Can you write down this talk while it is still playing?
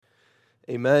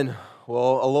Amen.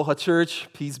 Well, Aloha Church,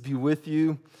 peace be with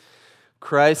you.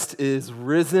 Christ is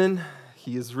risen.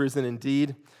 He is risen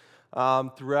indeed.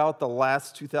 Throughout the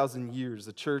last 2,000 years,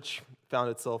 the church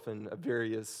found itself in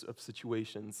various of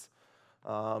situations.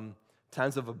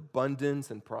 Times of abundance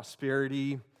and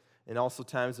prosperity, and also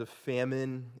times of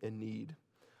famine and need.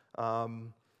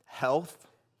 Health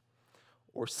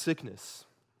or sickness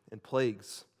and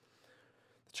plagues.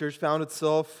 The church found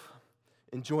itself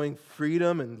enjoying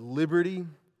freedom and liberty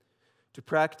to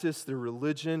practice their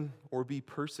religion or be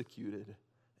persecuted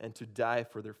and to die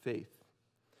for their faith.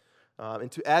 And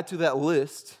to add to that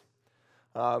list,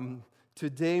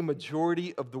 today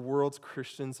majority of the world's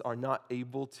Christians are not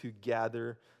able to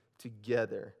gather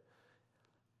together.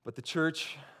 But the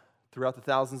church, throughout the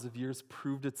thousands of years,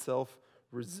 proved itself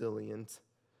resilient.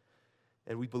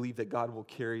 And we believe that God will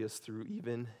carry us through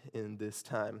even in this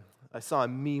time. I saw a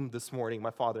meme this morning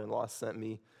my father-in-law sent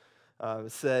me.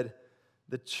 It said,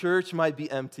 the church might be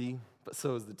empty, but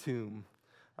so is the tomb.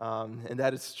 And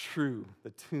that is true.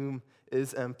 The tomb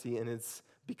is empty, and it's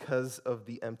because of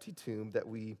the empty tomb that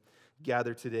we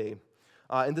gather today.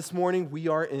 And this morning, we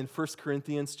are in 1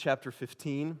 Corinthians chapter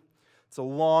 15. It's a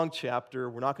long chapter.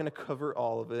 We're not going to cover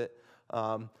all of it,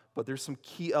 but there's some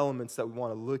key elements that we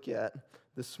want to look at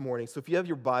this morning. So if you have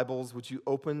your Bibles, would you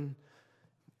open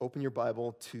your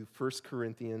Bible to 1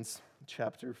 Corinthians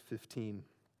chapter 15,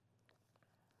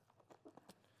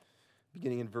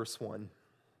 beginning in verse 1.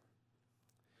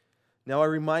 Now I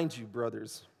remind you,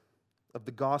 brothers, of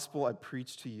the gospel I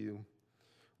preached to you,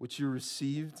 which you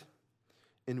received,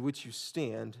 in which you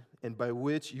stand, and by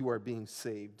which you are being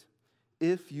saved,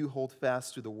 if you hold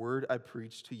fast to the word I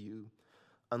preached to you,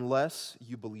 unless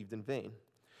you believed in vain.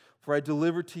 For I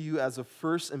delivered to you as of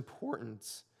first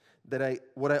importance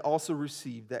what I also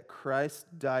received, that Christ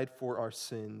died for our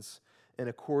sins in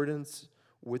accordance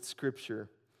with Scripture,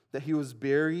 that he was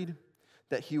buried,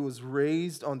 that he was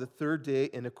raised on the third day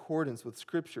in accordance with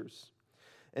Scriptures,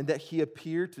 and that he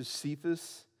appeared to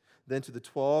Cephas, then to the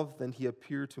 12, then he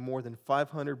appeared to more than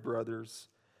 500 brothers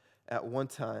at one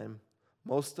time,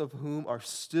 most of whom are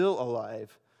still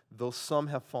alive, though some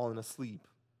have fallen asleep.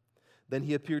 Then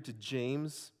he appeared to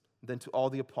James, then to all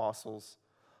the apostles.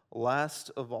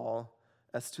 Last of all,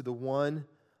 as to the one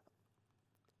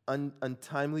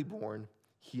untimely born,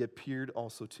 he appeared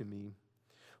also to me.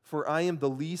 For I am the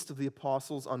least of the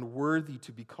apostles, unworthy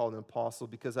to be called an apostle,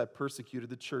 because I persecuted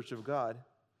the church of God.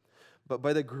 But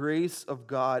by the grace of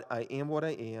God, I am what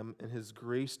I am, and his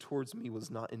grace towards me was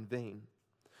not in vain.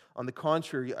 On the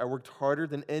contrary, I worked harder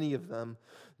than any of them,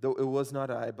 though it was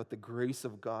not I, but the grace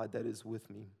of God that is with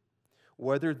me.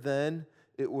 Whether then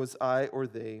it was I or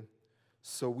they,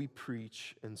 so we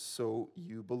preach, and so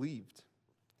you believed.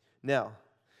 Now,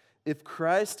 if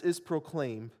Christ is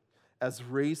proclaimed as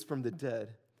raised from the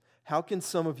dead, how can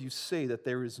some of you say that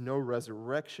there is no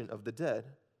resurrection of the dead?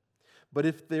 But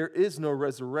if there is no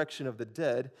resurrection of the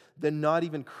dead, then not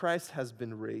even Christ has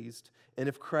been raised. And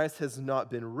if Christ has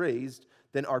not been raised,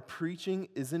 then our preaching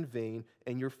is in vain,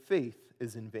 and your faith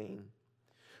is in vain.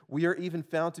 We are even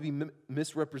found to be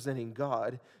misrepresenting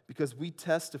God, because we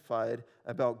testified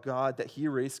about God that he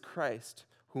raised Christ,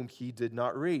 whom he did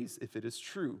not raise, if it is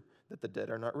true that the dead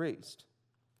are not raised.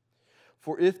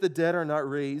 For if the dead are not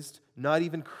raised, not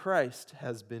even Christ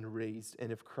has been raised.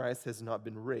 And if Christ has not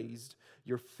been raised,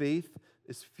 your faith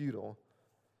is futile,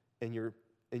 and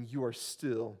you are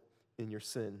still in your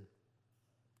sin.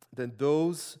 Then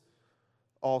those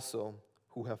also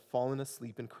who have fallen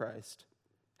asleep in Christ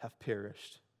have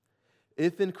perished.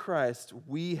 If in Christ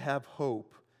we have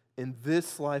hope in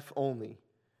this life only,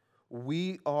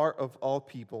 we are of all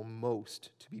people most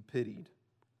to be pitied.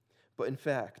 But in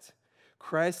fact,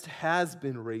 Christ has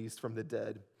been raised from the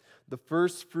dead, the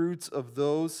first fruits of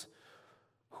those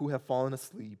who have fallen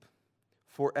asleep.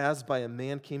 For as by a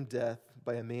man came death,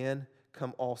 by a man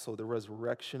come also the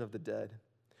resurrection of the dead.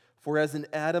 For as in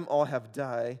Adam all have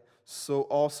died, so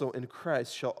also in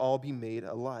Christ shall all be made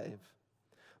alive.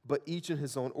 But each in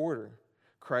his own order.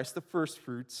 Christ the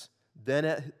firstfruits, then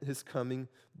at his coming,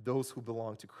 those who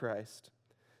belong to Christ.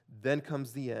 Then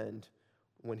comes the end,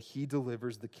 when he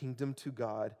delivers the kingdom to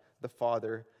God the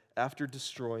Father, after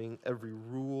destroying every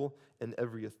rule and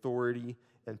every authority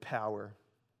and power.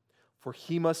 For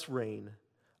he must reign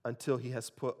until he has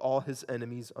put all his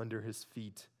enemies under his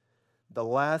feet. The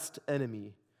last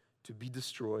enemy to be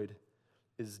destroyed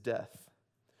is death.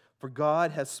 For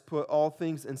God has put all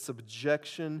things in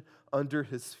subjection under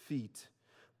his feet.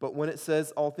 But when it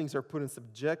says all things are put in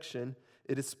subjection,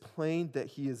 it is plain that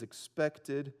he is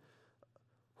expected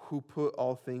who put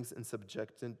all things in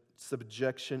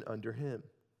subjection under him.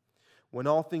 When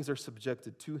all things are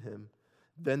subjected to him,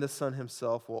 Then the Son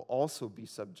himself will also be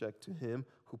subject to him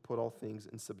who put all things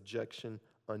in subjection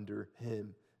under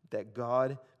him, that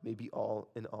God may be all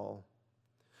in all.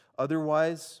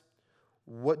 Otherwise,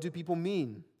 what do people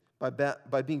mean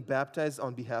by being baptized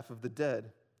on behalf of the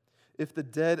dead? If the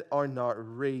dead are not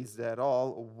raised at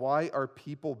all, why are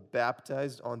people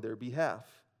baptized on their behalf?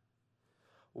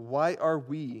 Why are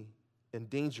we in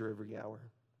danger every hour?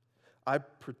 I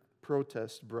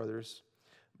protest, brothers,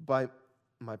 by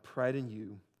my pride in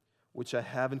you, which I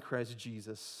have in Christ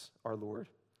Jesus our Lord.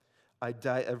 I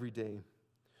die every day.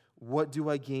 What do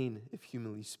I gain if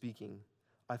humanly speaking?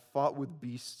 I fought with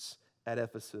beasts at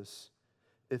Ephesus.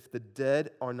 If the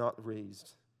dead are not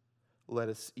raised, let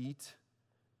us eat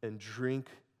and drink,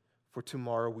 for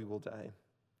tomorrow we will die.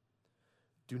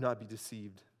 Do not be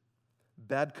deceived.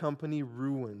 Bad company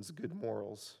ruins good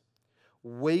morals.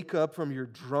 Wake up from your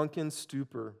drunken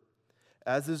stupor,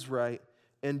 as is right,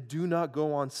 and do not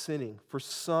go on sinning, for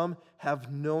some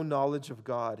have no knowledge of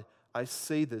God. I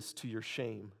say this to your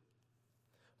shame.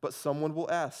 But someone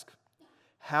will ask,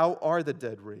 how are the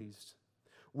dead raised?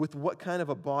 With what kind of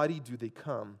a body do they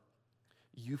come?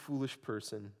 You foolish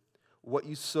person, what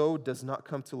you sow does not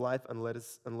come to life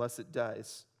unless it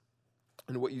dies.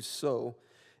 And what you sow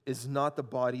is not the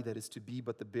body that is to be,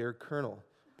 but the bare kernel,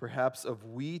 perhaps of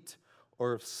wheat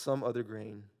or of some other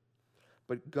grain.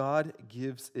 But God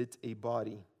gives it a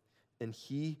body, and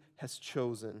He has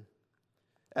chosen,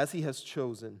 as He has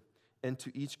chosen, and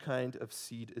to each kind of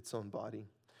seed its own body.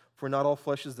 For not all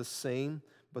flesh is the same,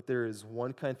 but there is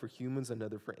one kind for humans,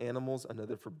 another for animals,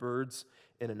 another for birds,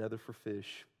 and another for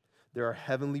fish. There are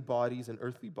heavenly bodies and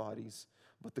earthly bodies,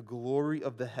 but the glory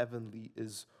of the heavenly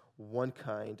is one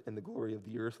kind, and the glory of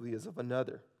the earthly is of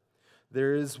another.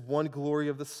 There is one glory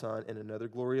of the sun, and another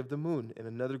glory of the moon, and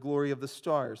another glory of the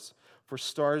stars, for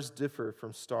stars differ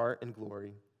from star in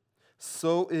glory.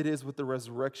 So it is with the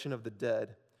resurrection of the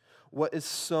dead. What is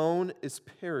sown is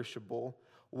perishable,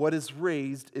 what is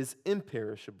raised is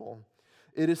imperishable.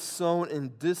 It is sown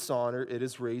in dishonor, it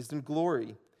is raised in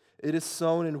glory. It is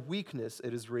sown in weakness,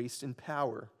 it is raised in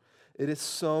power. It is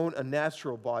sown a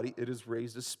natural body, it is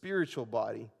raised a spiritual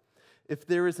body. If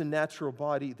there is a natural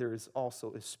body, there is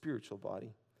also a spiritual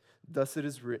body. Thus it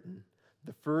is written,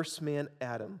 the first man,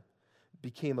 Adam,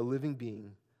 became a living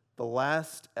being. The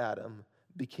last Adam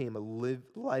became a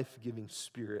life-giving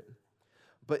spirit.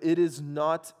 But it is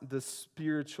not the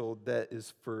spiritual that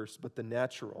is first, but the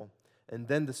natural, and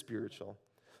then the spiritual.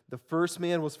 The first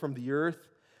man was from the earth,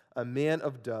 a man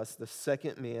of dust. The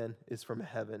second man is from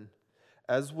heaven.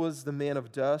 As was the man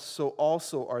of dust, so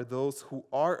also are those who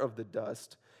are of the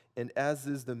dust. And as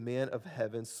is the man of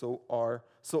heaven, so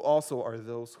also are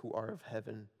those who are of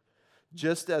heaven.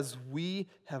 Just as we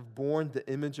have borne the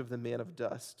image of the man of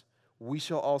dust, we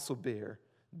shall also bear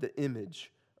the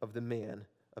image of the man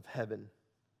of heaven.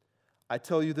 I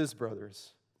tell you this,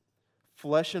 brothers,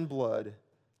 flesh and blood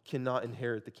cannot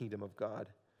inherit the kingdom of God,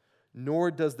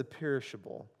 nor does the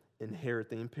perishable inherit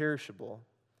the imperishable.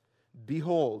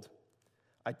 Behold,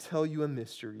 I tell you a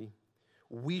mystery.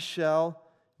 We shall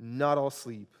not all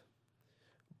sleep,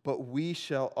 but we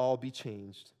shall all be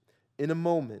changed. In a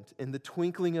moment, in the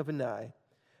twinkling of an eye,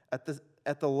 at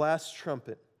the last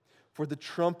trumpet, for the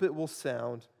trumpet will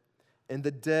sound, and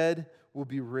the dead will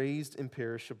be raised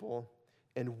imperishable,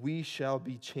 and we shall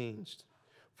be changed.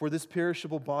 For this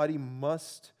perishable body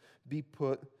must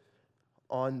put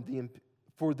on the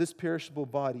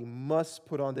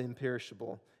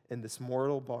imperishable, and this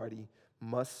mortal body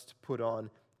must put on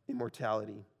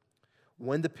immortality.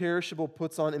 When the perishable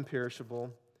puts on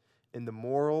imperishable, and the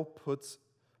mortal puts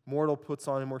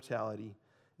on immortality,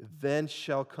 then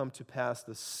shall come to pass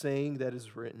the saying that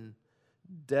is written,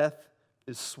 death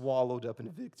is swallowed up in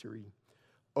victory.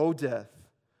 O death,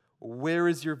 where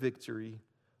is your victory?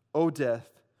 O death,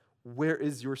 where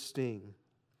is your sting?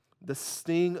 The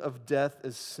sting of death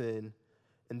is sin,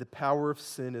 and the power of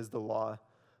sin is the law.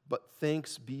 But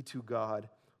thanks be to God,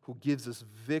 who gives us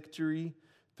victory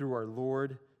through our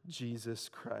Lord Jesus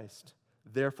Christ.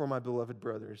 Therefore, my beloved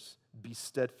brothers, be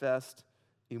steadfast,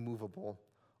 immovable,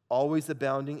 always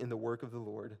abounding in the work of the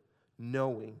Lord,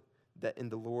 knowing that in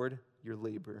the Lord your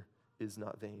labor is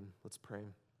not vain. Let's pray.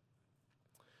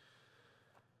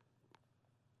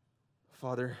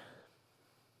 Father,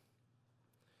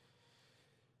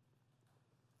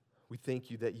 we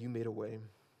thank you that you made a way.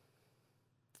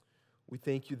 We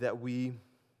thank you that we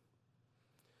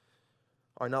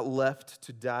are not left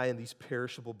to die in these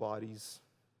perishable bodies,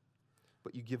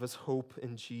 but you give us hope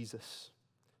in Jesus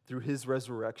through his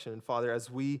resurrection. And Father,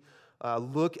 as we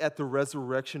look at the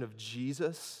resurrection of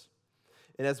Jesus,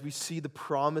 and as we see the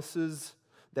promises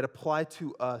that apply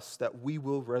to us that we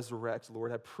will resurrect,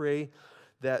 Lord. I pray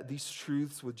that these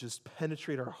truths would just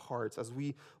penetrate our hearts as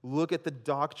we look at the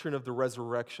doctrine of the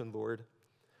resurrection, Lord.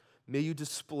 May you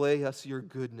display us your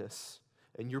goodness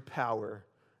and your power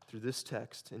through this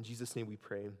text. In Jesus' name we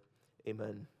pray.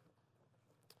 Amen.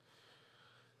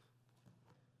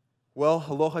 Well,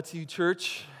 aloha to you,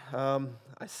 church.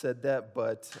 I said that,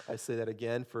 but I say that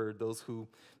again for those who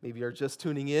maybe are just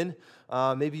tuning in.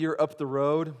 Maybe you're up the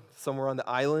road, somewhere on the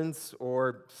islands,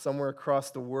 or somewhere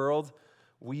across the world.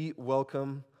 We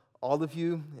welcome all of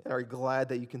you and are glad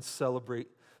that you can celebrate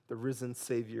the risen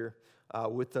Savior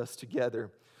with us together.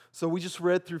 So we just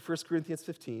read through 1 Corinthians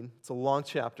 15. It's a long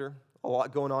chapter, a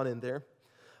lot going on in there.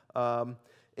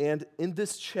 And in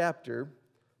this chapter,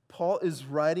 Paul is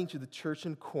writing to the church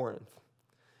in Corinth.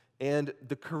 And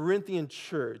the Corinthian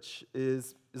church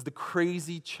is the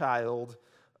crazy child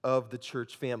of the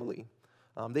church family.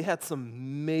 They had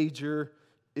some major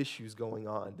issues going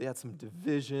on. They had some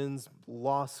divisions,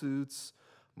 lawsuits,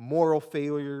 moral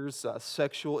failures,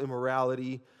 sexual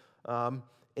immorality,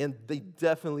 and they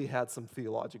definitely had some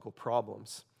theological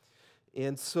problems.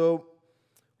 And so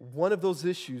one of those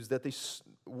issues that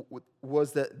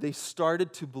was that they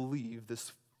started to believe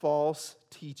this false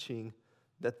teaching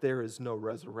that there is no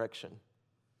resurrection.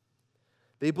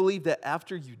 They believe that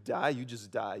after you die, you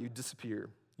just die, you disappear,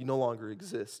 you no longer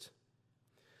exist.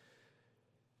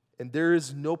 And there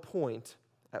is no point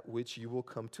at which you will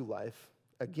come to life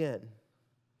again.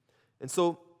 And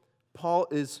so Paul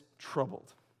is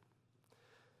troubled.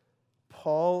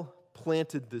 Paul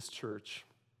planted this church.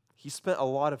 He spent a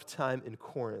lot of time in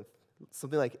Corinth,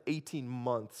 something like 18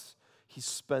 months. He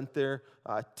spent there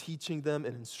teaching them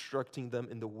and instructing them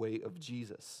in the way of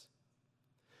Jesus.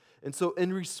 And so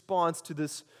in response to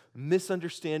this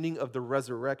misunderstanding of the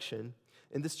resurrection,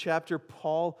 in this chapter,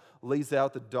 Paul lays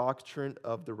out the doctrine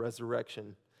of the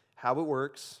resurrection, how it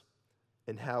works,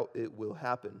 and how it will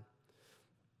happen.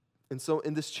 And so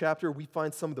in this chapter, we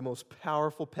find some of the most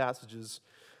powerful passages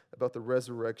about the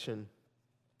resurrection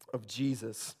of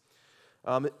Jesus.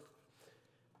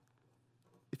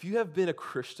 If you have been a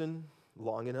Christian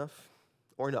long enough,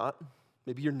 or not,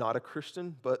 maybe you're not a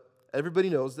Christian, but everybody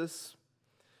knows this.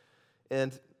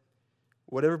 And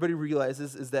what everybody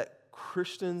realizes is that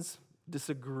Christians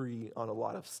disagree on a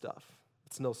lot of stuff.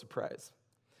 It's no surprise.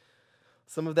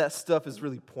 Some of that stuff is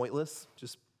really pointless,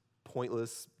 just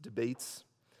pointless debates.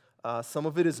 Some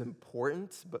of it is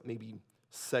important, but maybe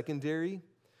secondary.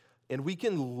 And we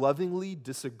can lovingly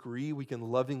disagree. We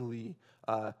can lovingly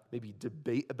maybe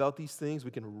debate about these things.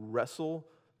 We can wrestle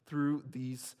through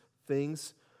these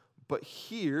things. But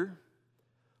here,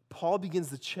 Paul begins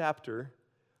the chapter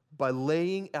by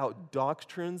laying out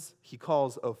doctrines he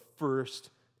calls of first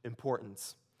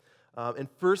importance. And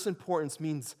first importance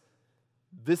means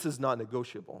this is not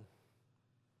negotiable.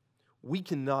 We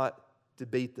cannot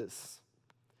debate this.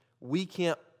 We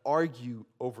can't argue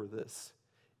over this.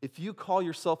 If you call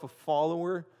yourself a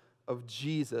follower of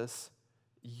Jesus,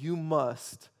 you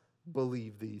must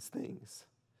believe these things.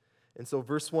 And so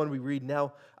verse 1 we read,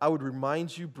 "Now I would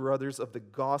remind you, brothers, of the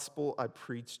gospel I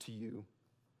preached to you,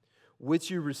 which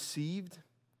you received,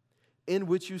 in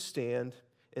which you stand,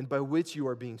 and by which you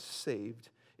are being saved,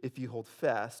 if you hold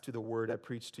fast to the word I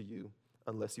preached to you,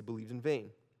 unless you believed in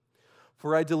vain.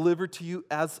 For I delivered to you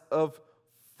as of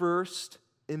first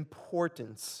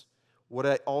importance what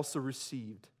I also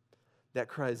received, that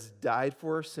Christ died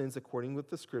for our sins according with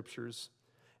the Scriptures,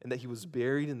 and that he was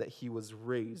buried, and that he was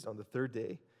raised on the third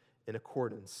day in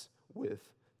accordance with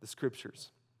the Scriptures."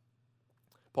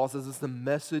 Paul says, "This is the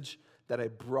message that I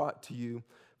brought to you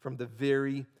from the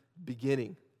very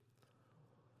beginning."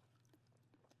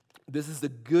 This is the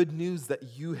good news that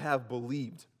you have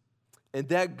believed. And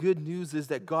that good news is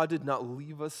that God did not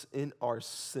leave us in our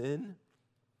sin,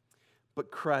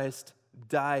 but Christ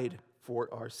died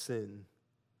for our sin,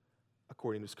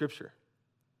 according to Scripture.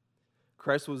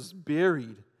 Christ was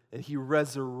buried and he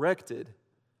resurrected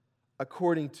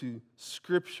according to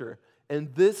Scripture.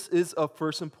 And this is of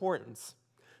first importance.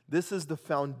 This is the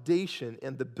foundation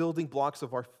and the building blocks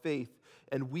of our faith,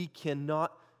 and we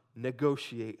cannot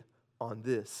negotiate on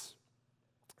this.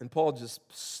 And Paul just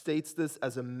states this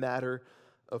as a matter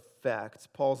of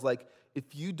fact. Paul's like,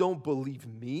 if you don't believe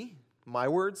me, my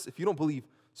words, if you don't believe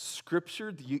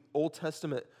Scripture, the Old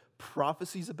Testament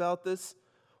prophecies about this,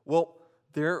 well,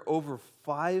 there are over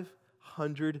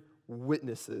 500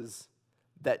 witnesses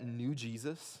that knew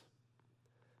Jesus,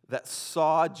 that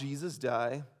saw Jesus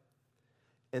die,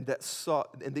 and that saw,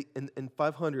 and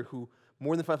 500 who,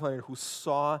 more than 500 who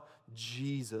saw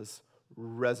Jesus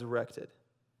resurrected.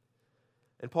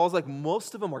 And Paul's like,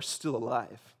 most of them are still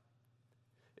alive.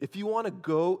 If you want to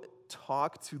go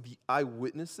talk to the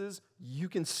eyewitnesses, you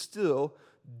can still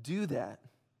do that.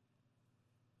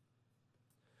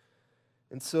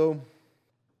 And so,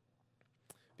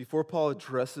 before Paul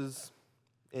addresses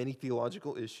any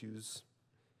theological issues,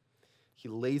 he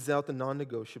lays out the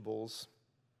non-negotiables,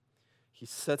 he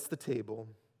sets the table,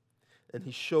 and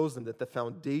he shows them that the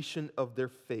foundation of their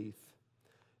faith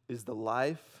is the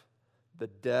life, the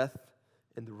death,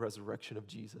 and the resurrection of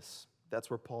Jesus. That's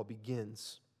where Paul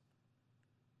begins.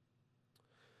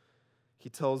 He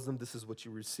tells them this is what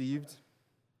you received,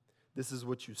 this is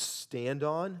what you stand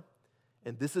on,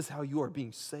 and this is how you are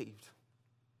being saved.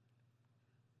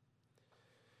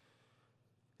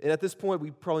 And at this point,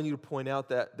 we probably need to point out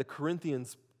that the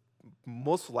Corinthians,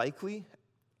 most likely,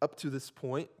 up to this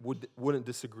point, wouldn't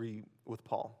disagree with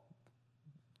Paul.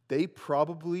 They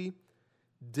probably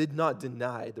did not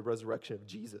deny the resurrection of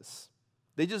Jesus.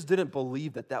 They just didn't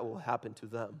believe that that will happen to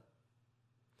them.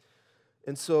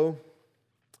 And so,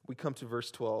 we come to verse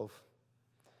 12.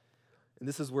 And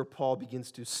this is where Paul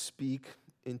begins to speak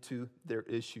into their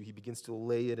issue. He begins to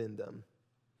lay it in them.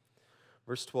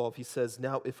 Verse 12, he says,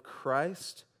 "Now if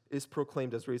Christ is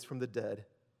proclaimed as raised from the dead,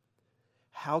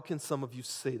 how can some of you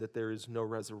say that there is no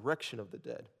resurrection of the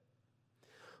dead?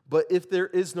 But if there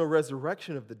is no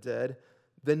resurrection of the dead,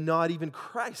 then not even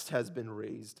Christ has been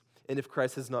raised. And if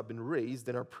Christ has not been raised,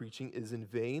 then our preaching is in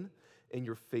vain, and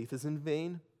your faith is in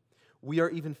vain. We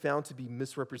are even found to be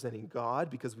misrepresenting God,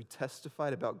 because we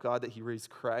testified about God that he raised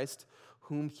Christ,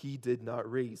 whom he did not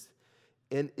raise.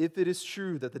 And if it is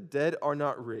true that the dead are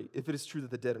not raised,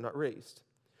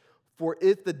 for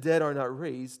if the dead are not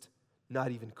raised,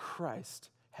 not even Christ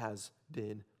has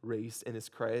been raised. And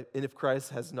if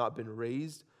Christ has not been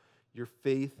raised, your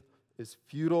faith is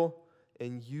futile,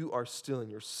 and you are still in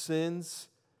your sins.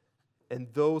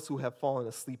 And those who have fallen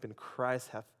asleep in Christ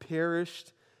have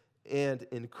perished. And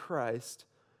in Christ,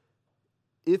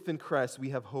 if in Christ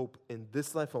we have hope in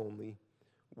this life only,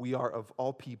 we are of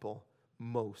all people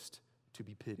most to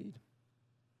be pitied."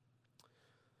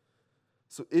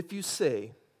 So if you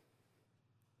say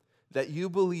that you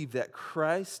believe that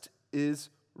Christ is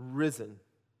risen,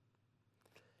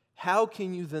 how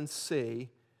can you then say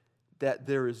that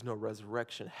there is no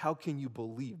resurrection? How can you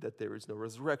believe that there is no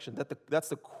resurrection? That's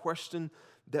the question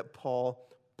that Paul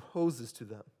poses to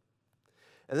them.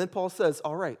 And then Paul says,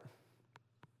 all right,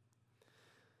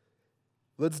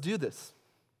 let's do this.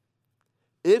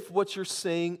 If what you're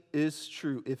saying is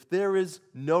true, if there is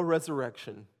no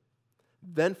resurrection,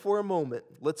 then for a moment,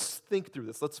 let's think through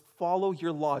this. Let's follow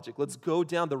your logic. Let's go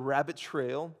down the rabbit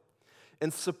trail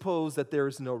and suppose that there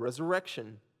is no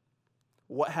resurrection.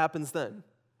 What happens then?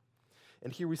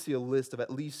 And here we see a list of at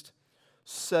least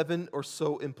 7 or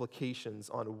so implications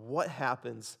on what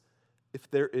happens if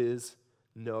there is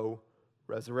no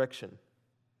resurrection.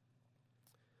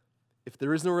 If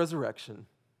there is no resurrection,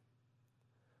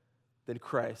 then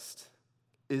Christ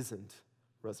isn't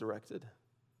resurrected.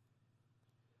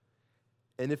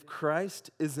 And if Christ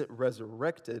isn't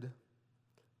resurrected,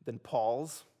 then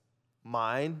Paul's,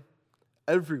 mine,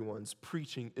 everyone's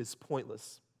preaching is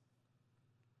pointless.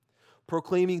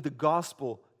 Proclaiming the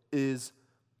gospel is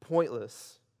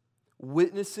pointless.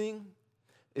 Witnessing,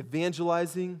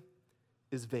 evangelizing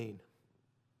is vain.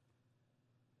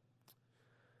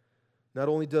 Not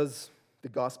only does the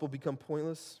gospel become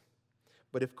pointless,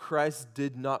 but if Christ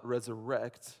did not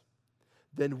resurrect,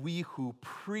 then we who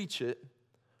preach it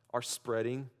are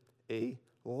spreading a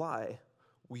lie.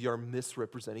 We are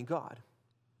misrepresenting God.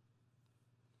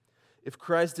 If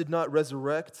Christ did not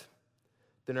resurrect,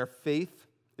 then our faith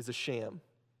is a sham.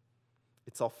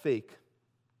 It's all fake.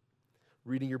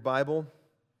 Reading your Bible,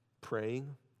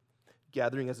 praying,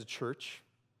 gathering as a church,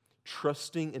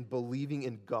 trusting and believing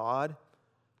in God,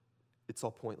 it's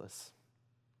all pointless.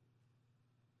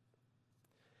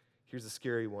 Here's a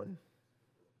scary one.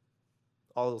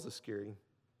 All of those are scary.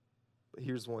 But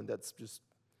here's one that's just,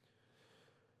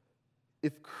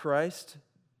 if Christ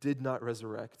did not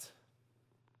resurrect,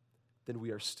 then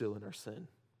we are still in our sin.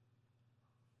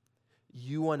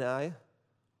 You and I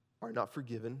are not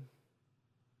forgiven,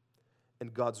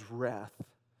 and God's wrath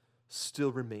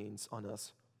still remains on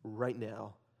us right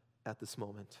now at this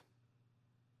moment.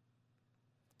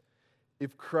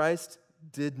 If Christ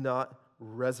did not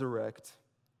resurrect,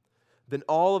 then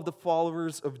all of the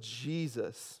followers of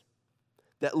Jesus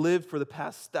that lived for the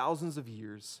past thousands of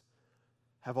years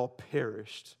have all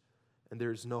perished, and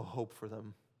there is no hope for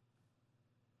them.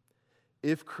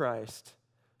 If Christ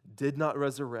did not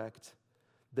resurrect,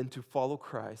 then to follow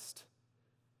Christ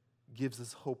gives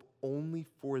us hope only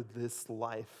for this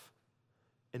life.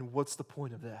 And what's the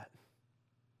point of that?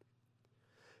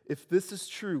 If this is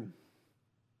true,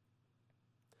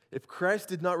 If Christ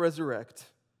did not resurrect,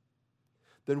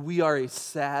 then we are a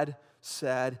sad,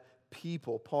 sad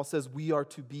people. Paul says we are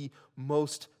to be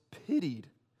most pitied.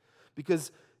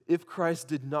 Because if Christ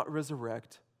did not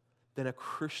resurrect, then a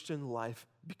Christian life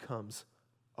becomes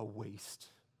a waste.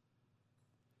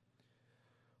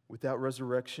 Without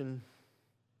resurrection,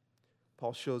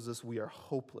 Paul shows us we are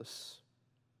hopeless.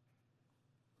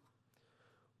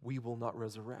 We will not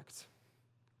resurrect.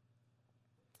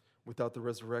 Without the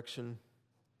resurrection,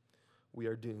 we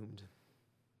are doomed.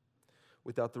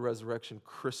 Without the resurrection,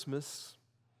 Christmas,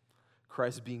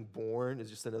 Christ being born, is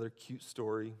just another cute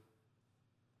story.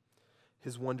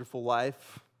 His wonderful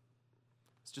life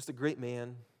is just a great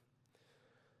man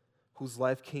whose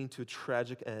life came to a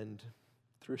tragic end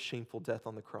through a shameful death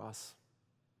on the cross.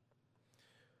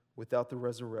 Without the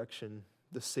resurrection,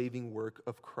 the saving work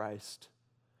of Christ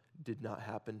did not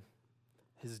happen.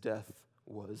 His death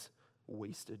was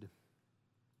wasted.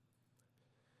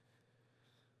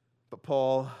 But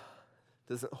Paul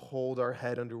doesn't hold our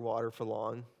head underwater for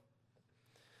long.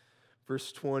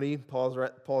 Verse 20, Paul's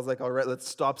like, all right, let's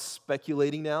stop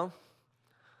speculating now.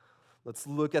 Let's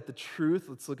look at the truth.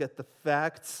 Let's look at the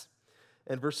facts.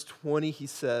 And verse 20, he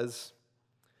says,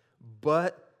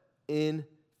 but in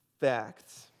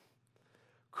fact,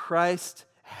 Christ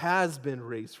has been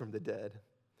raised from the dead,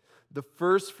 the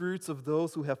first fruits of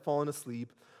those who have fallen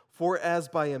asleep. For as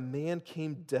by a man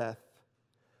came death,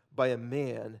 by a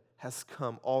man has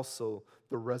come also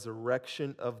the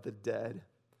resurrection of the dead.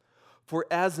 For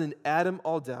as in Adam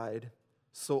all died,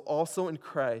 so also in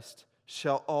Christ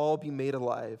shall all be made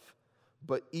alive,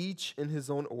 but each in his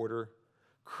own order.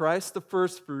 Christ the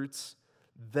firstfruits,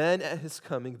 then at his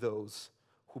coming those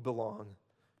who belong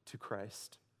to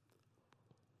Christ.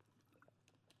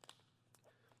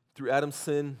 Through Adam's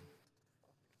sin,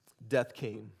 death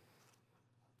came.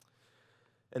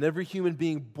 And every human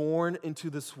being born into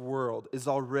this world is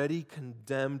already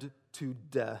condemned to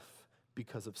death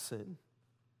because of sin.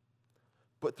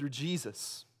 But through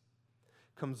Jesus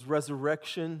comes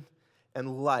resurrection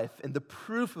and life. And the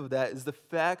proof of that is the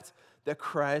fact that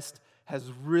Christ has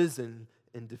risen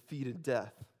and defeated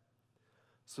death.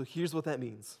 So here's what that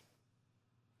means.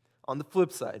 On the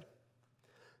flip side,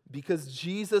 because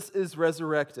Jesus is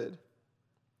resurrected,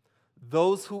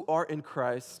 those who are in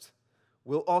Christ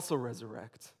will also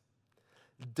resurrect.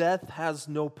 Death has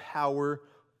no power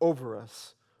over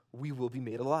us. We will be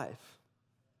made alive.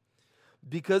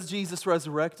 Because Jesus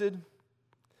resurrected,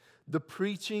 the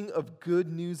preaching of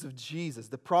good news of Jesus,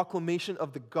 the proclamation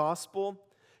of the gospel,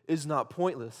 is not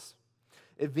pointless.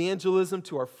 Evangelism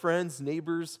to our friends,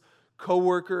 neighbors,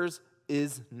 co-workers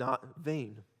is not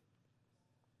vain.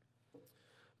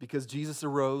 Because Jesus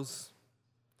arose,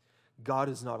 God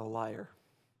is not a liar,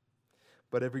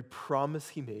 but every promise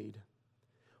he made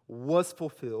was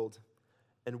fulfilled,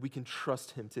 and we can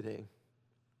trust him today.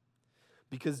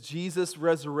 Because Jesus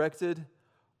resurrected,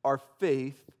 our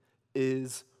faith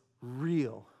is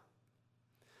real.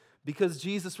 Because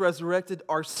Jesus resurrected,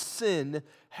 our sin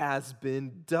has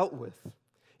been dealt with.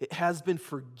 It has been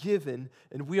forgiven,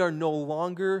 and we are no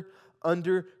longer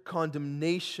under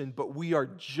condemnation, but we are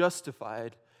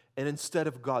justified. And instead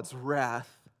of God's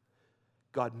wrath,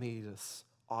 God made us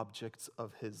objects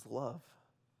of his love.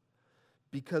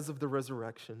 Because of the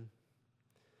resurrection,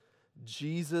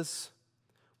 Jesus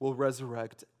will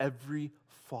resurrect every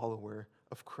follower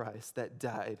of Christ that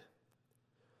died.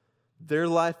 Their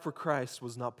life for Christ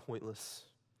was not pointless,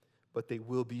 but they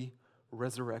will be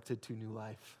resurrected to new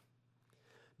life.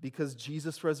 Because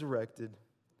Jesus resurrected,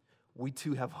 we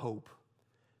too have hope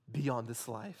beyond this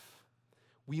life.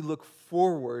 We look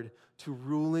forward to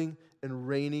ruling and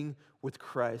reigning with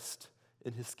Christ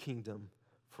in his kingdom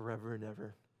forever and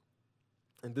ever.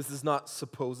 And this is not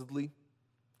supposedly.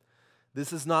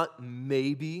 This is not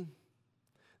maybe.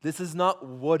 This is not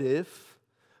what if,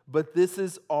 but this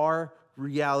is our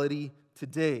reality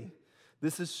today.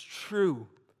 This is true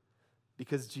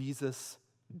because Jesus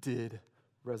did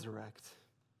resurrect.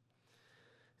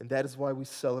 And that is why we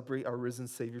celebrate our risen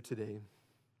Savior today.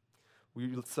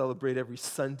 We celebrate every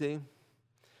Sunday,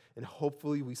 and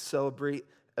hopefully we celebrate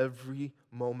every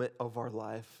moment of our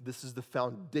life. This is the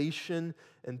foundation,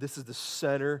 and this is the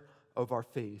center of our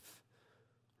faith,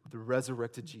 the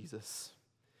resurrected Jesus.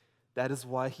 That is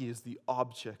why he is the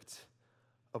object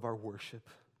of our worship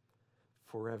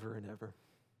forever and ever.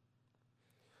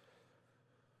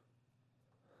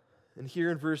 And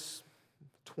here in verse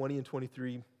 20 and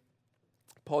 23,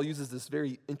 Paul uses this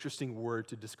very interesting word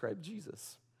to describe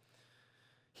Jesus.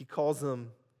 He calls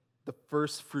them the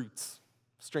first fruits.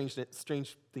 Strange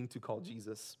thing to call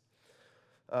Jesus.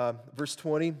 Verse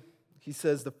 20, he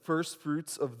says, the first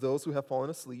fruits of those who have fallen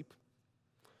asleep.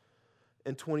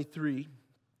 and 23,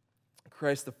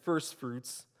 Christ the first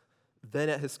fruits, then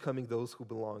at his coming those who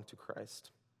belong to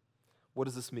Christ. What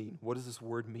does this mean? What does this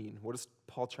word mean? What is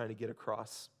Paul trying to get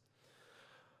across?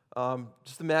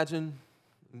 Just imagine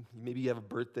maybe you have a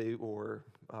birthday or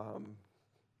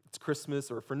it's Christmas,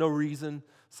 or for no reason,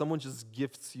 someone just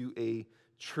gifts you a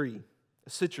tree, a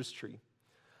citrus tree.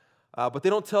 But they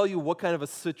don't tell you what kind of a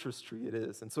citrus tree it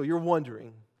is. And so you're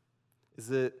wondering, is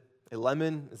it a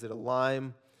lemon? Is it a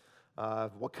lime?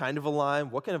 What kind of a lime?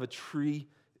 What kind of a tree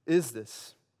is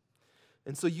this?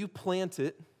 And so you plant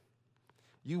it,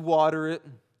 you water it,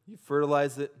 you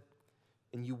fertilize it,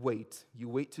 and you wait. You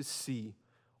wait to see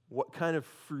what kind of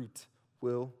fruit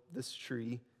will this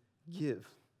tree give.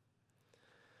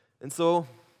 And so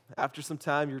after some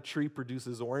time, your tree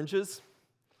produces oranges.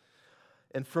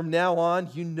 And from now on,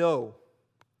 you know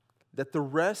that the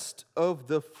rest of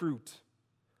the fruit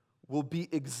will be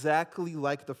exactly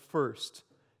like the first.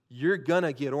 You're going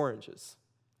to get oranges.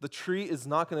 The tree is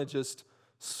not going to just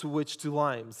switch to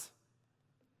limes.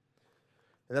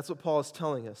 And that's what Paul is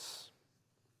telling us.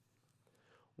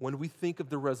 When we think of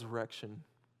the resurrection,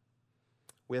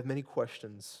 we have many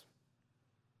questions.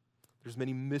 There's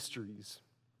many mysteries.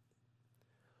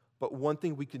 But one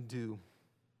thing we can do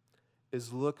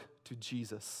is look to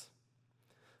Jesus,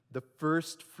 the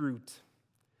first fruit,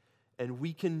 and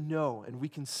we can know and we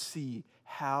can see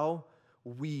how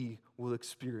we will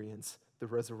experience the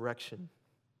resurrection.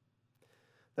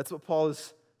 That's what Paul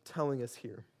is telling us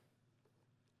here.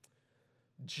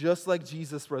 Just like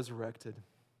Jesus resurrected,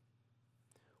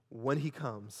 when he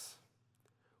comes,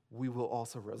 we will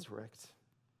also resurrect.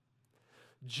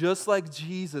 Just like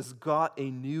Jesus got a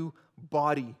new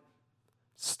body,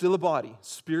 still a body,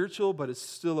 spiritual, but it's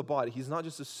still a body. He's not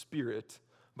just a spirit,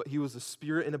 but he was a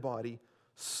spirit in a body.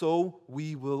 So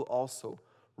we will also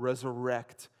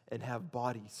resurrect and have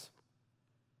bodies.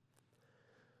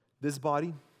 This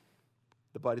body,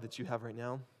 the body that you have right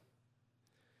now,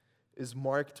 is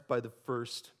marked by the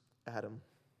first Adam.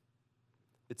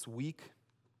 It's weak.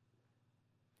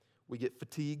 We get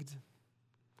fatigued.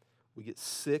 We get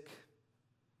sick.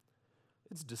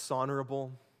 It's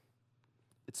dishonorable.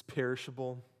 It's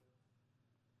perishable.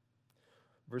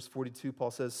 Verse 42,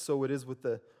 Paul says, so it is with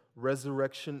the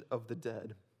resurrection of the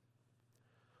dead.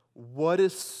 What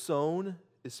is sown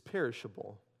is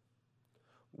perishable.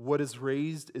 What is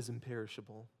raised is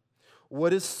imperishable.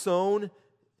 What is sown,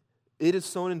 it is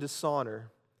sown in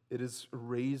dishonor. It is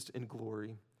raised in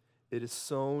glory. It is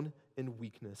sown in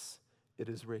weakness. It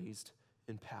is raised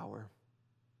in power.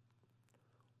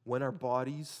 When our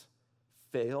bodies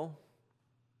fail,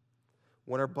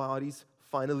 when our bodies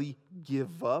finally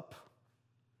give up,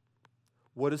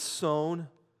 what is sown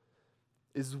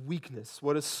is weakness.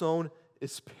 What is sown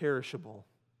is perishable.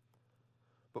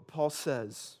 But Paul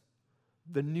says,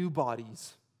 the new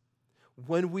bodies,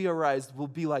 when we arise, will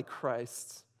be like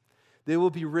Christ's. They will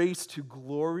be raised to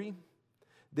glory.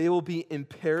 They will be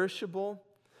imperishable.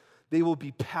 They will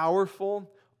be powerful,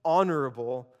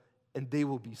 honorable, and they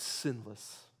will be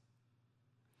sinless.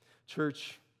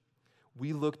 Church,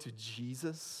 we look to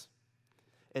Jesus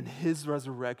and his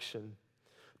resurrection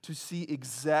to see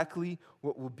exactly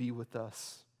what will be with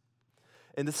us.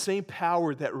 And the same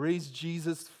power that raised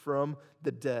Jesus from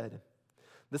the dead,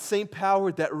 the same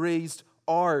power that raised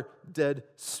our dead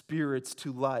spirits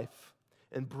to life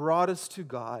and brought us to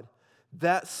God,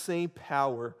 that same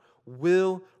power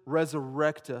will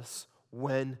resurrect us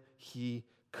when he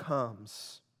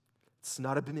comes. It's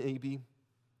not a maybe.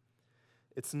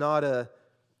 It's not a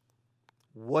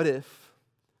what if,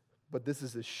 but this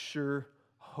is a sure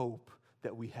hope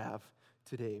that we have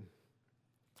today.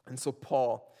 And so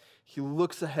Paul, he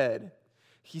looks ahead.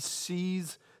 He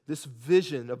sees this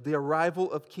vision of the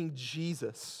arrival of King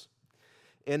Jesus.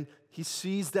 And he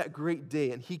sees that great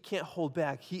day, and he can't hold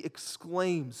back. He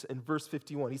exclaims in verse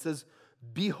 51. He says,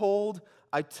 behold,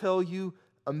 I tell you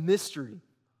a mystery.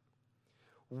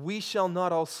 We shall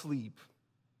not all sleep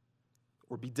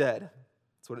or be dead.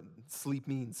 That's what sleep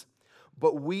means.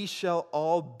 But we shall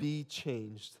all be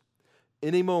changed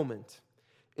in a moment,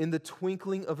 in the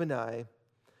twinkling of an eye,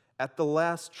 at the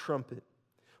last trumpet.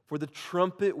 For the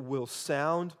trumpet will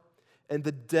sound, and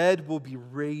the dead will be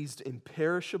raised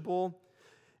imperishable,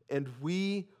 and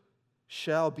we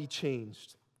shall be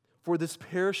changed. For this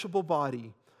perishable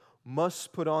body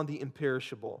must put on the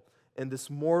imperishable, and this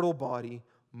mortal body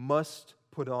must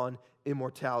put on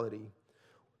immortality.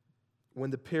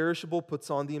 When the perishable puts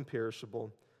on the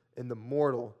imperishable, and the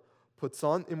mortal puts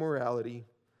on immortality,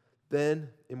 then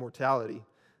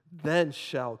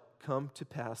shall come to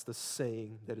pass the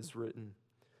saying that is written,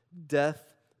 death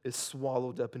is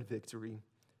swallowed up in victory.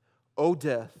 O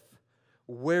death,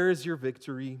 Where is your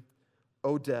victory,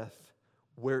 O death?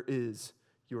 Where is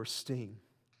your sting?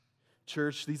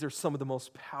 Church, these are some of the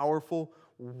most powerful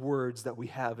words that we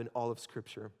have in all of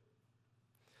Scripture.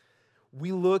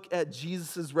 We look at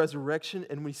Jesus' resurrection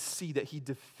and we see that he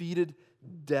defeated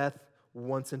death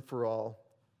once and for all.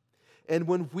 And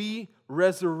when we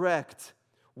resurrect,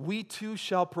 we too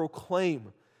shall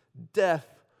proclaim, death,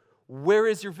 where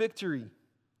is your victory?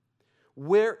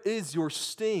 Where is your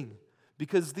sting?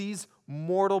 Because these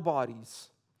mortal bodies,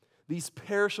 these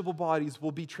perishable bodies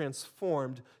will be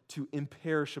transformed to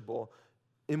imperishable,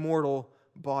 immortal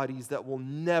bodies that will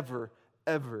never,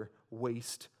 ever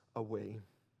waste away.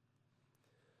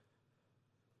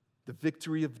 The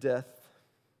victory of death,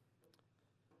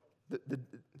 the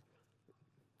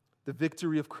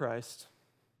victory of Christ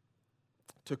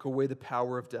took away the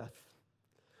power of death.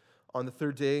 On the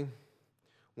third day,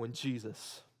 when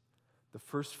Jesus, the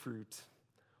first fruit,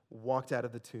 walked out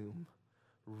of the tomb,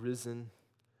 risen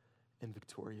and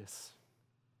victorious.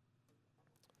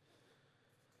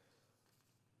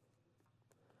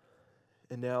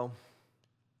 And now,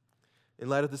 in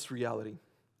light of this reality,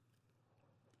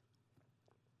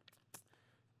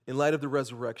 in light of the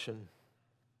resurrection,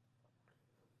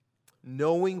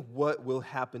 knowing what will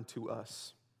happen to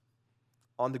us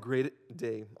on the great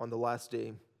day, on the last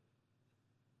day,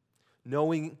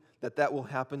 knowing that that will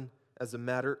happen as a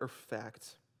matter of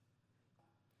fact,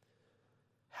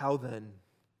 how then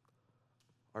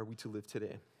are we to live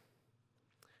today?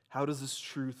 How does this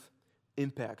truth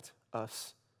impact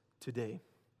us today?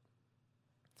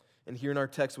 And here in our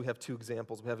text, we have two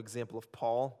examples. We have an example of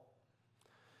Paul,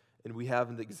 and we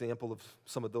have the example of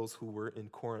some of those who were in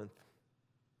Corinth.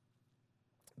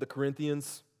 The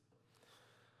Corinthians,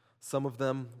 some of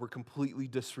them were completely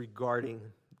disregarding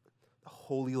the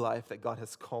holy life that God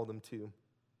has called them to.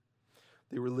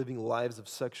 They were living lives of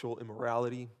sexual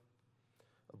immorality,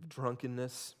 of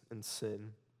drunkenness and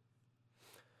sin.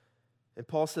 And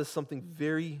Paul says something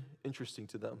very interesting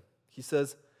to them. He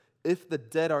says, if the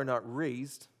dead are not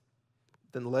raised,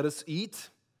 then let us eat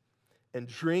and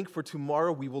drink, for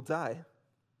tomorrow we will die.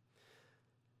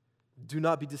 Do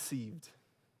not be deceived.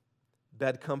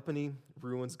 Bad company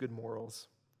ruins good morals.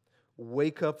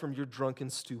 Wake up from your drunken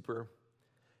stupor,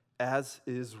 as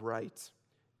is right,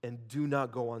 and do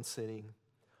not go on sinning.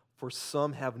 For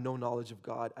some have no knowledge of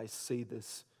God. I say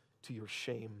this to your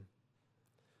shame.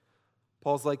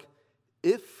 Paul's like,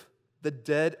 if the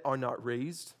dead are not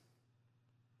raised,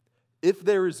 if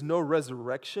there is no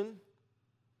resurrection,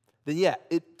 then yeah,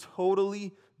 it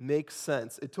totally makes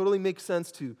sense. It totally makes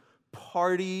sense to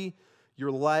party your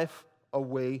life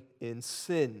away in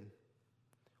sin.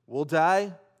 We'll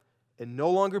die and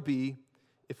no longer be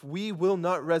if we will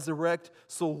not resurrect,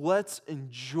 so let's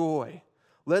enjoy.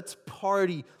 Let's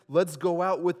party. Let's go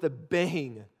out with a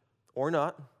bang. Or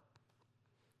not.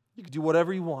 You can do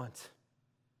whatever you want.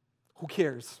 Who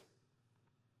cares?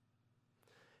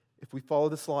 If we follow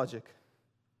this logic,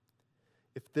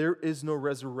 if there is no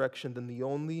resurrection, then the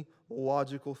only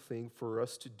logical thing for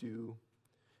us to do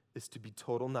is to be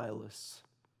total nihilists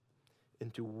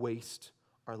and to waste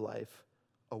our life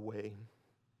away.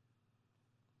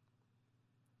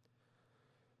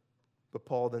 But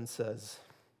Paul then says,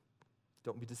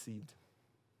 don't be deceived.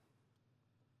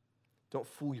 Don't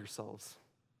fool yourselves.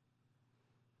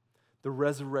 The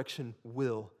resurrection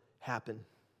will happen.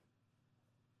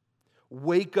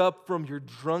 Wake up from your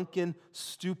drunken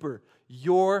stupor.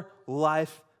 Your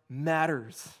life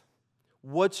matters.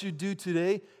 What you do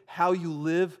today, how you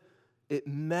live, it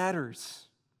matters.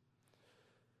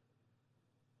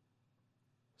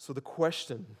 So the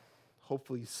question,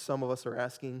 hopefully some of us are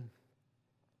asking,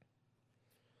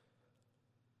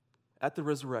 at the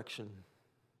resurrection,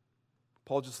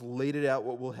 Paul just laid it out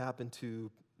what will happen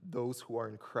to those who are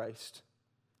in Christ.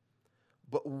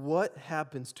 But what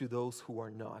happens to those who are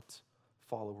not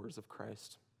followers of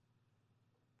Christ?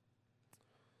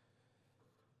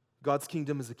 God's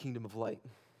kingdom is a kingdom of light.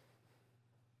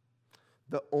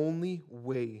 The only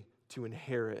way to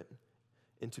inherit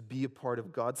and to be a part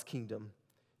of God's kingdom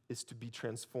is to be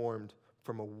transformed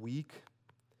from a weak,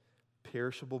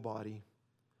 perishable body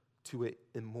to an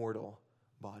immortal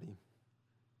body.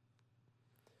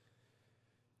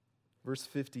 Verse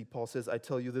 50, Paul says, I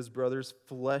tell you this, brothers,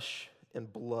 flesh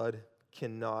and blood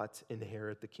cannot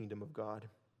inherit the kingdom of God,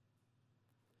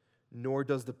 nor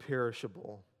does the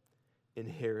perishable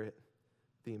inherit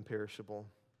the imperishable.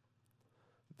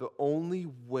 The only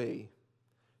way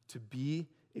to be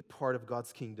a part of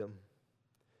God's kingdom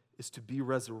is to be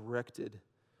resurrected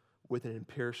with an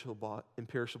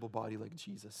imperishable body like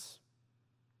Jesus.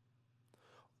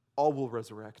 All will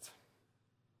resurrect.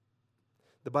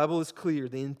 The Bible is clear.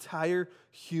 The entire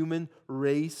human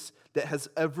race that has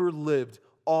ever lived,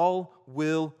 all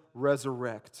will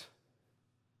resurrect.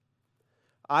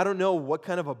 I don't know what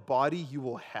kind of a body you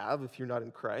will have if you're not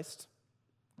in Christ.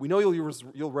 We know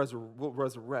you'll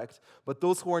resurrect, but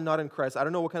those who are not in Christ, I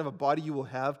don't know what kind of a body you will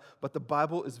have, but the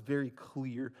Bible is very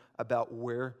clear about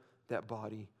where that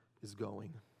body is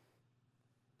going.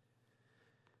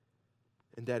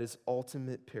 And that is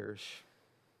ultimate perish,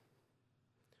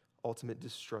 ultimate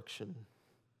destruction,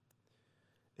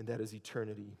 and that is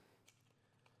eternity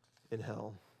in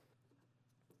hell.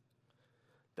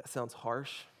 That sounds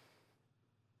harsh.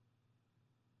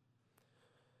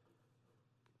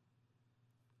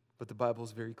 But the Bible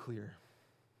is very clear.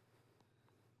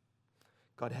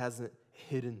 God hasn't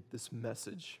hidden this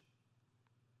message.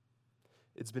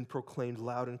 It's been proclaimed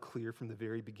loud and clear from the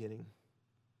very beginning.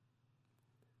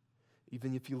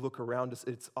 Even if you look around us,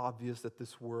 it's obvious that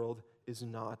this world is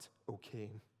not okay.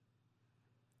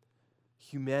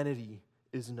 Humanity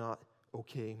is not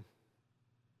okay.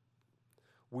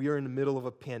 We are in the middle of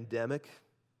a pandemic.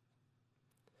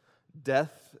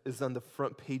 Death is on the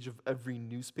front page of every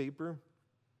newspaper.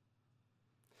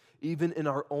 Even in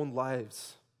our own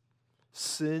lives,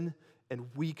 sin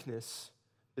and weakness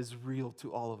is real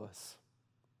to all of us.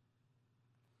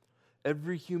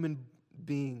 Every human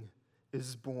being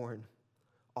is born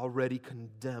already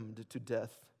condemned to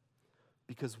death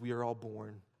because we are all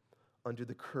born under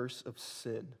the curse of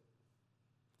sin.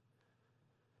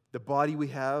 The body we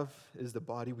have is the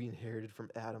body we inherited from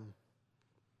Adam,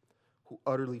 who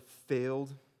utterly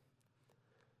failed,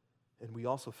 and we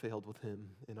also failed with him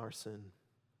in our sin.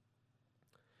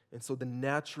 And so the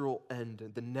natural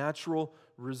end, the natural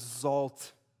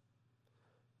result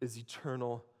is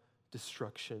eternal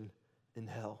destruction in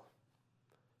hell.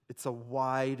 It's a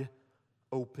wide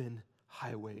open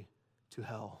highway to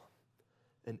hell,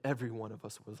 and every one of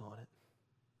us was on it.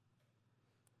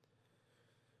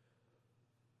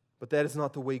 But that is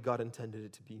not the way God intended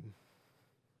it to be.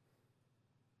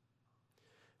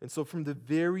 And so from the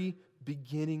very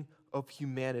beginning of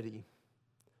humanity,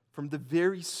 from the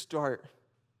very start,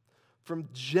 from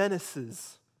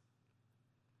Genesis,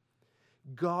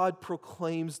 God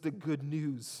proclaims the good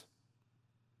news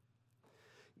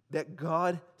that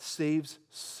God saves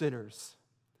sinners.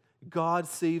 God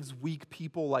saves weak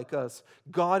people like us.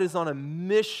 God is on a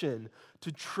mission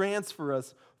to transfer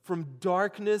us from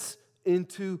darkness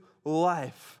into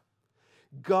life.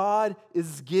 God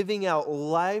is giving out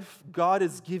life. God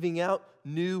is giving out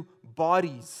new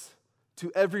bodies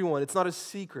to everyone. It's not a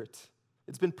secret.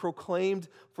 It's been proclaimed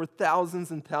for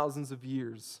thousands and thousands of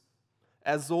years.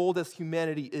 As old as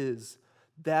humanity is,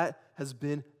 that has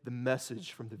been the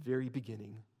message from the very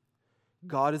beginning.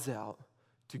 God is out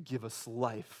to give us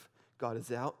life. God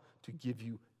is out to give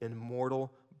you an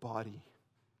immortal body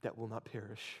that will not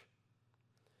perish.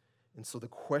 And so the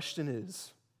question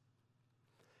is,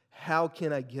 how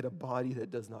can I get a body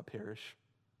that does not perish?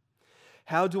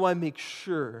 How do I make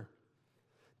sure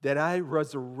that I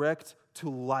resurrect to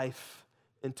life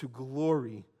and to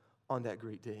glory on that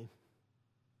great day?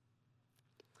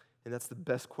 And that's the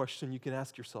best question you can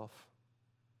ask yourself.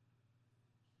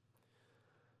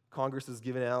 Congress is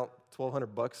giving out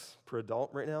 $1,200 per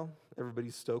adult right now.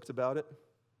 Everybody's stoked about it.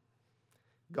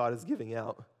 God is giving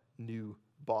out new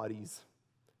bodies.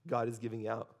 God is giving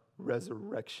out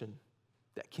resurrection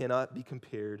that cannot be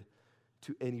compared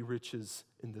to any riches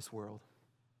in this world.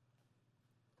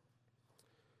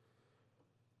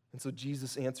 And so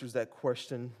Jesus answers that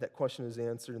question. That question is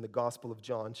answered in the Gospel of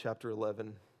John, chapter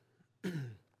 11.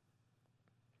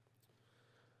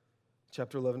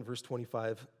 Chapter 11, verse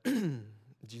 25.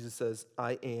 Jesus says,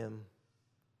 I am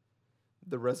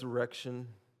the resurrection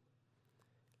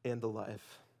and the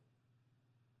life.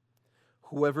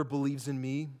 Whoever believes in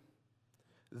me,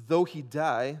 though he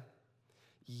die,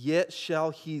 yet shall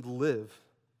he live.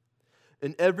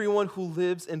 And everyone who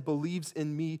lives and believes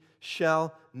in me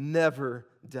shall never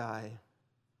die.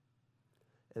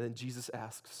 And then Jesus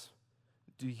asks,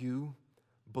 do you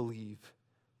believe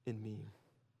in me?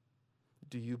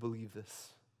 Do you believe this?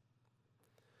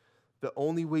 The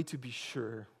only way to be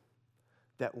sure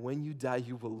that when you die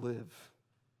you will live,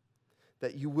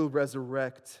 that you will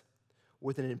resurrect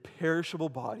with an imperishable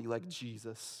body like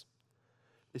Jesus,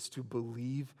 is to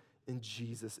believe in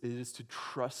Jesus. It is to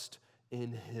trust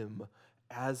in him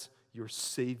as your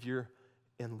Savior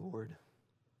and Lord.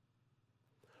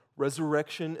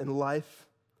 Resurrection and life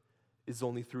is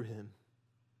only through him.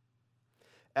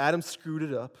 Adam screwed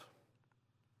it up.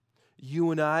 You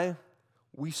and I,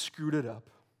 we screwed it up.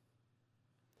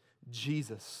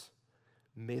 Jesus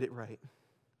made it right.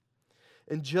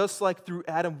 And just like through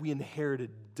Adam we inherited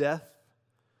death,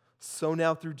 So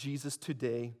now through Jesus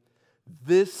today,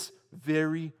 this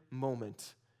very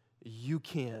moment, you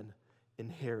can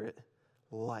inherit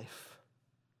life.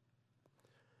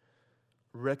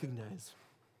 Recognize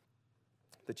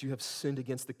that you have sinned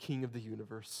against the King of the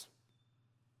universe.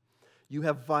 You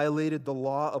have violated the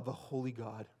law of the holy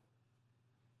God.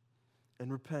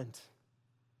 And repent.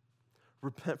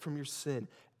 Repent from your sin.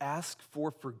 Ask for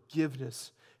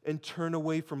forgiveness and turn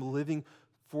away from living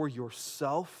for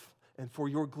yourself and for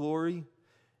your glory,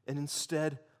 and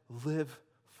instead live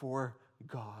for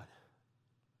God.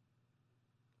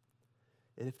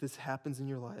 And if this happens in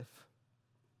your life,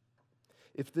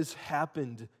 if this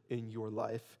happened in your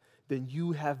life, then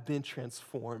you have been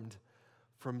transformed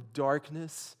from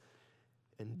darkness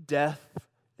and death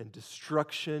and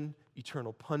destruction,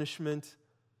 eternal punishment.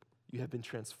 You have been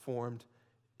transformed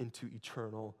into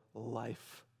eternal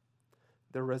life.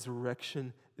 The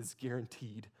resurrection is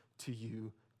guaranteed to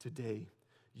you today.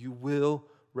 You will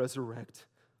resurrect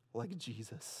like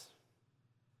Jesus.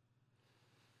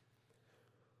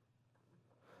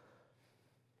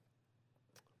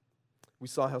 We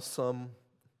saw how some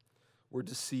were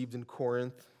deceived in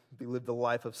Corinth. They lived a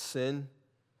life of sin.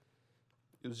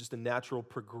 It was just a natural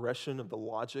progression of the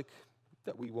logic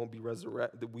that we won't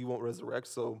resurrect,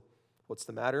 so what's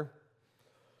the matter?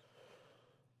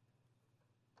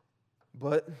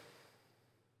 But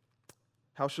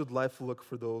how should life look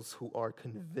for those who are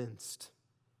convinced,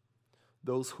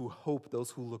 those who hope,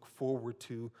 those who look forward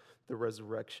to the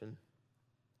resurrection?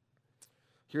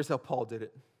 Here's how Paul did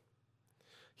it.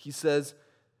 He says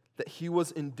that he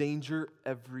was in danger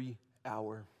every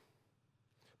hour.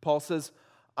 Paul says,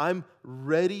 I'm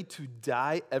ready to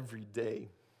die every day.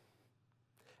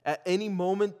 At any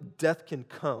moment, death can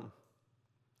come.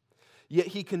 Yet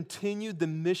he continued the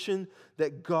mission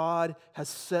that God has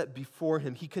set before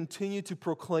him. He continued to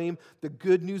proclaim the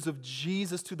good news of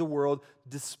Jesus to the world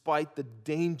despite the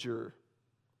danger.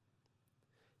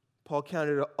 Paul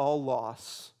counted it all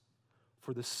loss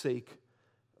for the sake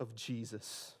of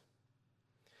Jesus.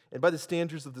 And by the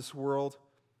standards of this world,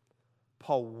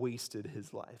 Paul wasted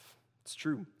his life. It's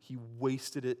true. He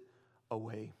wasted it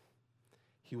away.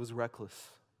 He was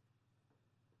reckless.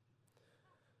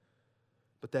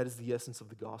 But that is the essence of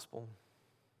the gospel.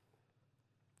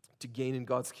 To gain in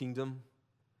God's kingdom,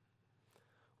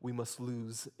 we must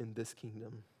lose in this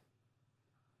kingdom.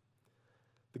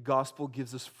 The gospel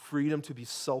gives us freedom to be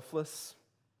selfless.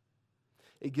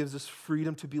 It gives us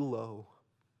freedom to be low,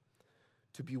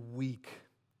 to be weak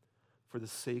for the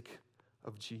sake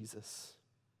of Jesus.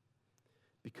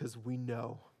 Because we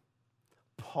know,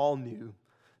 Paul knew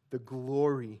the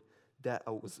glory that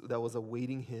was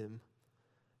awaiting him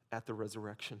at the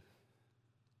resurrection.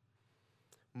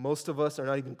 Most of us are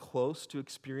not even close to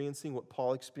experiencing what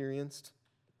Paul experienced,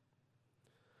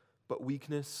 but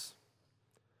weakness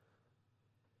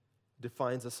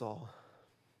defines us all.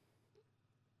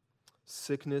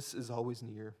 Sickness is always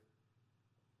near.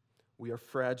 We are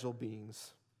fragile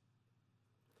beings.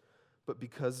 But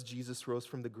because Jesus rose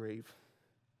from the grave,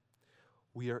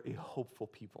 we are a hopeful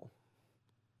people.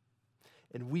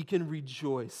 And we can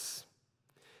rejoice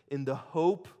in the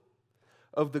hope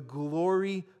of the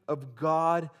glory of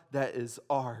God that is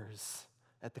ours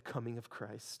at the coming of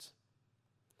Christ.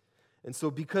 And so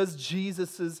because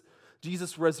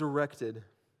Jesus resurrected,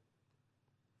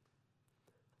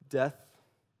 death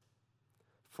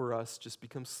for us just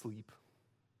becomes sleep.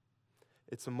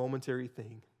 It's a momentary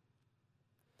thing.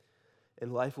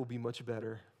 And life will be much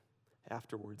better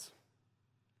afterwards.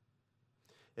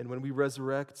 And when we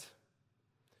resurrect,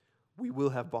 we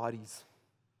will have bodies,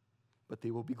 but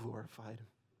they will be glorified.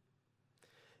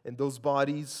 And those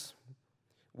bodies,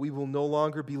 we will no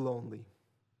longer be lonely.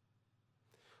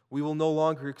 We will no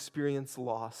longer experience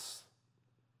loss.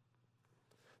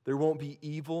 There won't be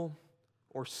evil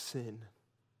or sin.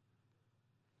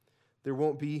 There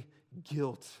won't be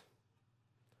guilt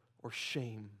or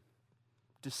shame,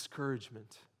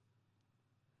 discouragement.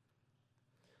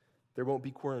 There won't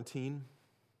be quarantine.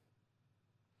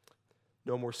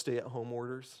 No more stay-at-home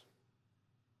orders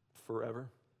forever.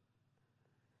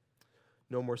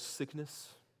 No more sickness,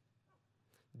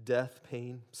 death,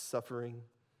 pain, suffering.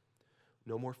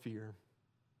 No more fear.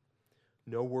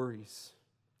 No worries.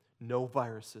 No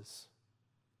viruses.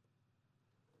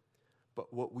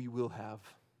 But what we will have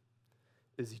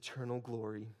is eternal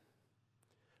glory,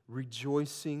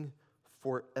 rejoicing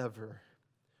forever,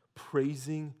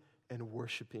 praising and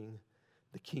worshiping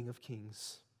the King of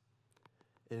Kings.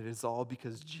 And it is all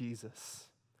because Jesus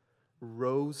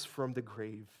rose from the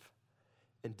grave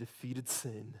and defeated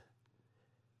sin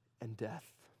and death.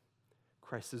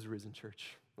 Christ is risen,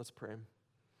 church. Let's pray.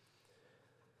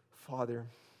 Father,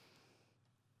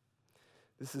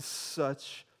 This is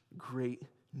such great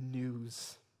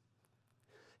news.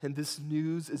 And this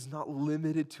news is not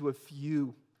limited to a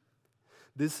few.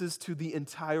 This is to the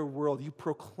entire world. You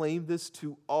proclaim this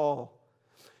to all.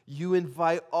 You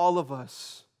invite all of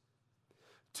us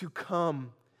to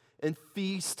come and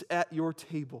feast at your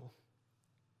table.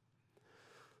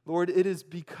 Lord, it is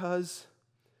because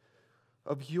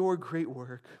of your great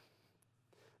work,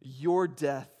 your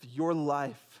death, your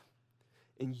life,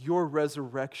 and your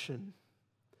resurrection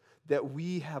that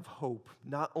we have hope,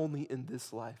 not only in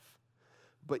this life,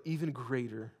 but even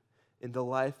greater in the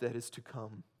life that is to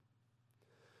come.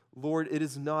 Lord, it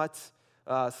is not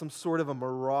some sort of a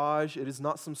mirage. It is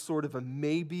not some sort of a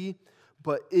maybe,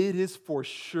 but it is for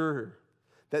sure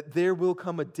that there will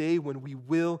come a day when we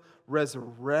will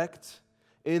resurrect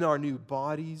in our new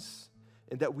bodies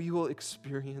and that we will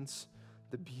experience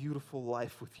the beautiful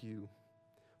life with you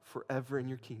forever in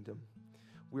your kingdom.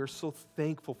 We are so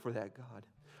thankful for that, God.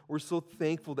 We're so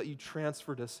thankful that you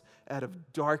transferred us out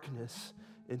of darkness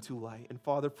into light. And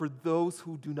Father, for those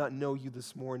who do not know you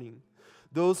this morning,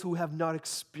 those who have not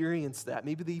experienced that,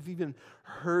 maybe they've even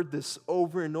heard this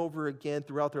over and over again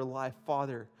throughout their life,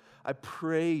 Father, I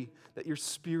pray that your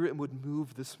Spirit would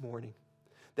move this morning,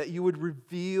 that you would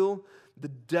reveal the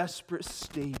desperate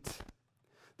state,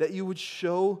 that you would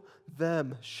show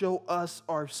us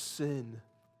our sin.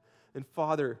 And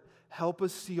Father, help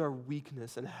us see our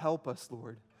weakness and help us,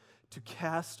 Lord, to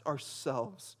cast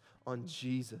ourselves on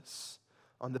Jesus,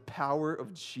 on the power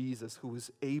of Jesus, who is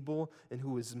able and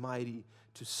who is mighty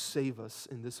to save us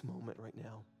in this moment right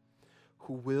now,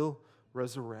 who will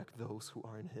resurrect those who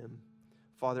are in him.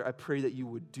 Father, I pray that you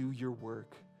would do your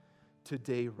work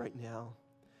today, right now.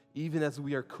 Even as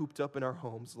we are cooped up in our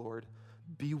homes, Lord,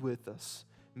 be with us.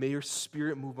 May your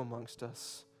Spirit move amongst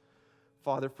us.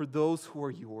 Father, for those who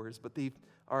are yours, but they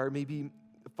are maybe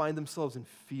find themselves in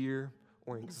fear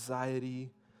or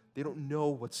anxiety, they don't know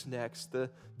what's next.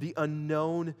 The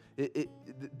unknown, it's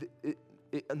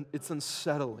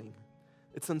unsettling.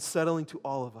 It's unsettling to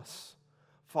all of us.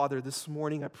 Father, this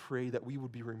morning I pray that we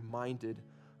would be reminded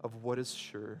of what is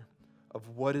sure, of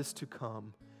what is to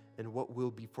come, and what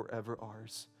will be forever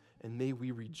ours. And may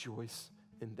we rejoice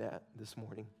in that this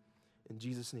morning. In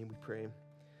Jesus' name we pray.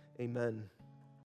 Amen.